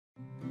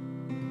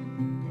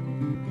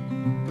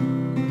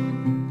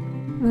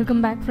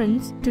Welcome back,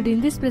 friends. Today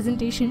in this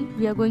presentation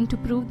we are going to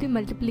prove the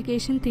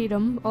multiplication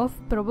theorem of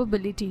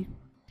probability.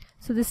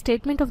 So the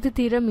statement of the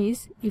theorem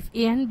is, if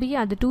A and B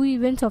are the two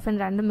events of a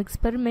random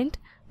experiment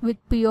with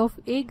P of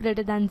A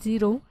greater than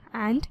 0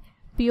 and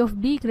P of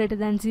B greater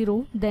than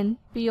 0, then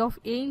P of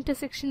A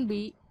intersection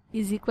B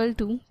is equal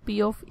to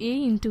P of A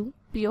into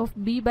P of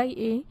B by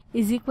A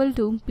is equal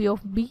to P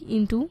of B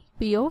into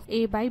P of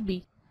A by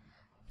B.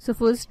 So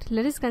first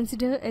let us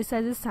consider S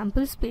as a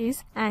sample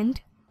space, and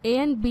A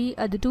and B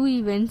are the two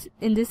events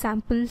in the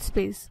sample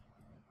space,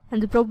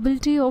 and the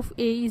probability of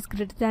A is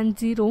greater than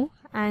 0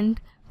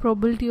 and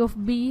probability of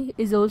B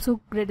is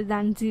also greater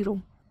than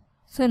 0.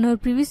 So in our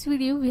previous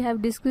video we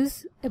have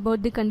discussed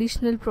about the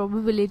conditional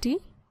probability.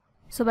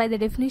 So by the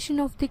definition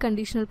of the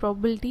conditional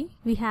probability,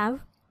 we have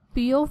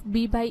P of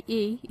B by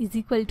A is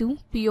equal to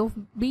P of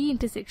B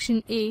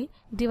intersection A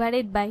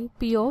divided by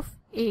P of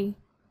A.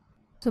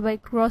 So by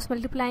cross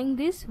multiplying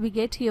this, we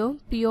get here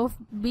P of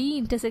B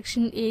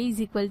intersection A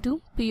is equal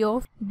to P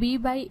of B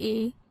by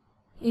A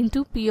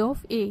into P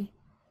of A.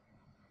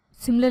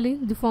 Similarly,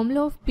 the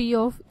formula of P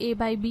of A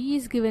by B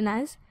is given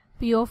as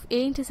P of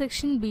A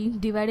intersection B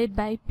divided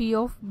by P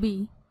of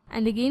B.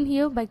 And again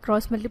here by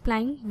cross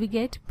multiplying, we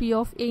get P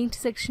of A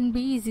intersection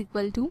B is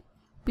equal to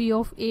P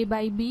of A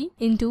by B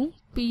into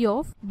P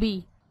of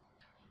B.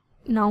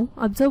 Now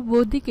observe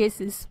both the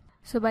cases.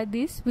 So by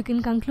this we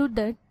can conclude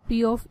that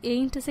P of A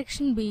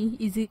intersection B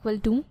is equal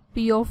to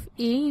P of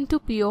A into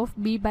P of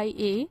B by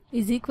A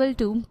is equal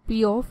to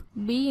P of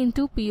B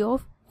into P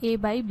of A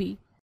by B.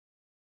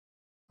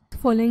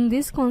 Following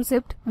this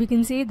concept, we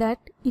can say that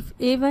if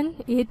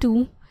A1,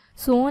 A2,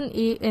 so on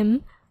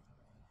Am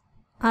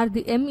are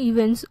the M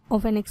events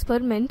of an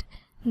experiment,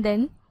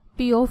 then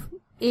P of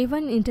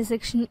A1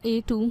 intersection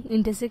A2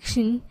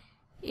 intersection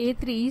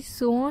A3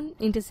 so on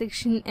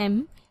intersection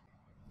M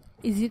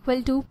is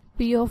equal to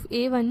P of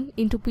A1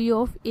 into P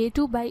of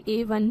A2 by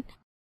A1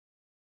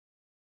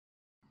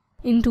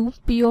 into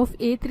P of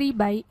A3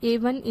 by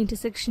A1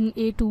 intersection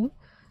A2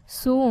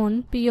 so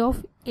on P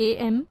of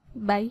AM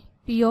by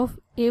P of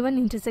A1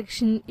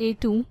 intersection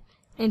A2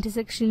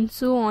 intersection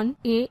so on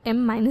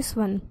AM minus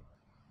 1.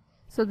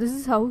 So this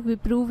is how we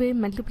prove a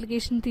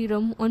multiplication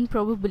theorem on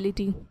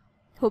probability.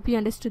 Hope you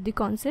understood the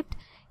concept.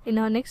 In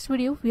our next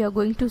video we are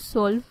going to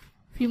solve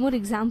few more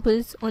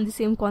examples on the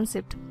same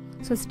concept.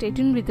 So stay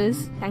tuned with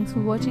us. Thanks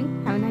for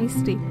watching. Have a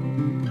nice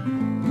day.